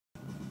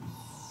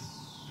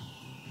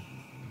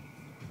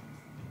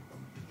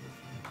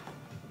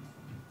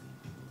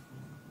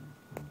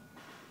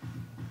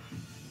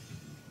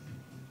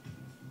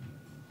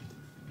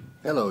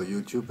Hello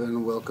YouTube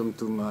and welcome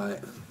to my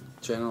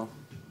channel.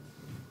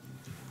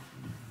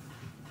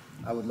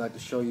 I would like to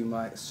show you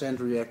my sand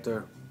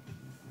reactor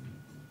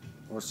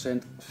or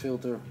sand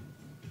filter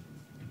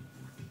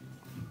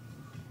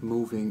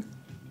moving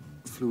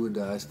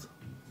fluidized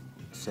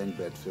sand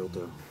bed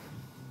filter.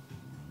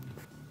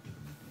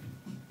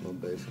 Well,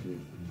 basically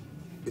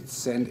it's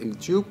sand in the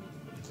tube,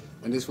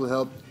 and this will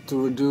help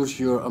to reduce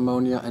your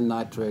ammonia and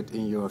nitrate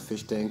in your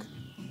fish tank.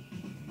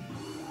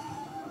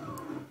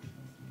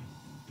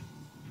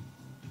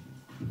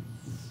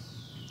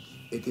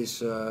 It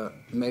is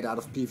made out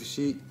of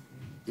PVC,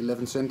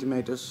 11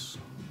 centimeters.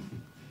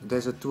 It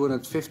has a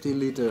 250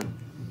 liter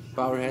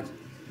power head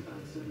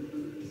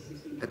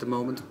at the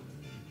moment.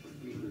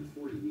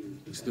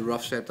 It's the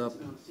rough setup.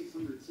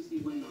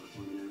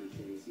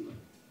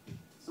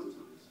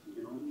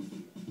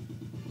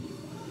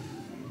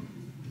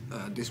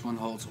 This one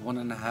holds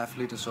 1.5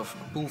 liters of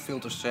pool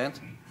filter sand.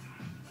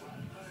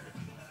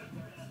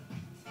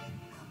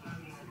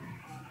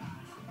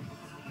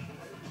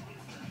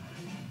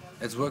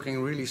 It's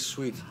working really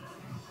sweet.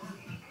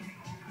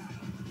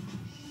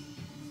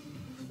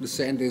 The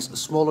sand is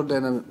smaller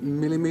than a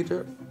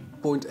millimeter,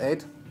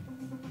 0.8.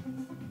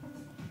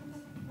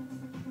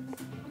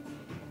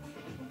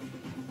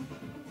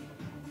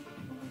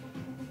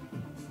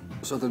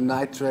 So the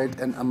nitrate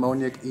and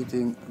ammoniac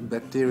eating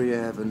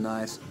bacteria have a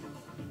nice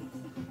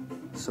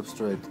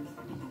substrate.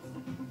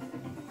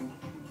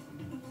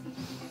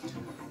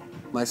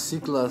 My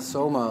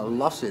Nitrosoma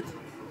loves it.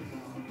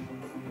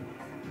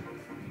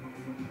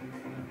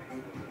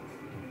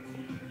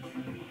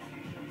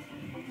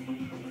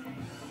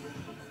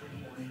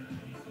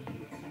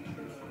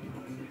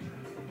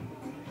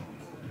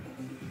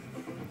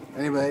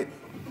 Anyway,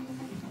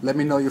 let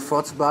me know your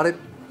thoughts about it.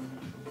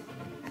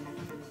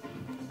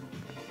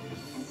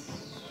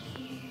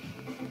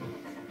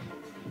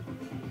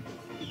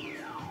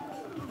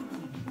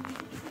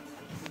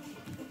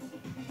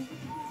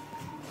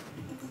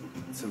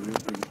 It's a real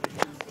pretty picture.